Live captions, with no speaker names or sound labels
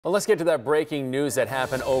Well, let's get to that breaking news that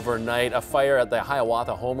happened overnight. A fire at the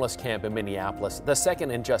Hiawatha homeless camp in Minneapolis, the second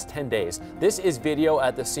in just 10 days. This is video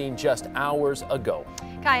at the scene just hours ago.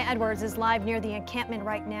 Kaya Edwards is live near the encampment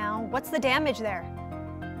right now. What's the damage there?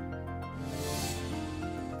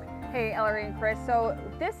 Hey, Ellery and Chris. So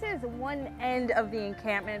this is one end of the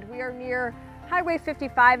encampment. We are near Highway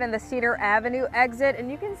 55 and the Cedar Avenue exit, and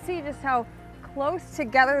you can see just how close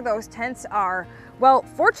together those tents are. Well,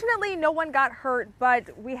 fortunately, no one got hurt, but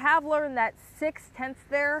we have learned that 6 tents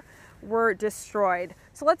there were destroyed.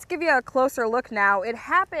 So let's give you a closer look now. It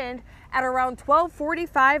happened at around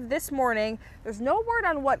 12:45 this morning. There's no word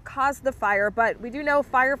on what caused the fire, but we do know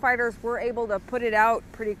firefighters were able to put it out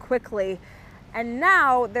pretty quickly. And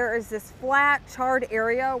now there is this flat, charred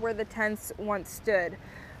area where the tents once stood.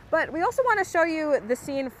 But we also want to show you the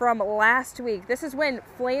scene from last week. This is when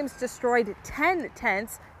flames destroyed 10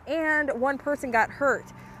 tents and 1 person got hurt.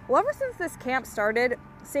 Well, ever since this camp started,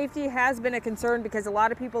 safety has been a concern because a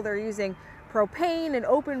lot of people, they're using propane and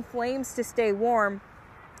open flames to stay warm.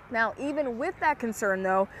 Now, even with that concern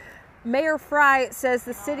though, Mayor Fry says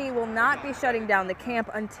the city will not be shutting down the camp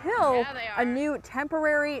until a new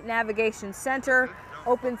temporary navigation center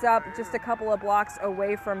opens up just a couple of blocks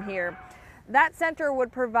away from here. That center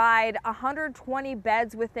would provide 120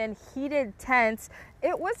 beds within heated tents.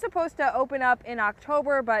 It was supposed to open up in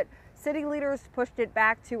October, but city leaders pushed it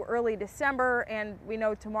back to early December, and we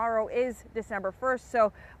know tomorrow is December 1st,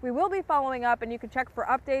 so we will be following up, and you can check for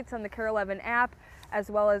updates on the KARE 11 app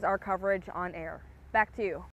as well as our coverage on air. Back to you.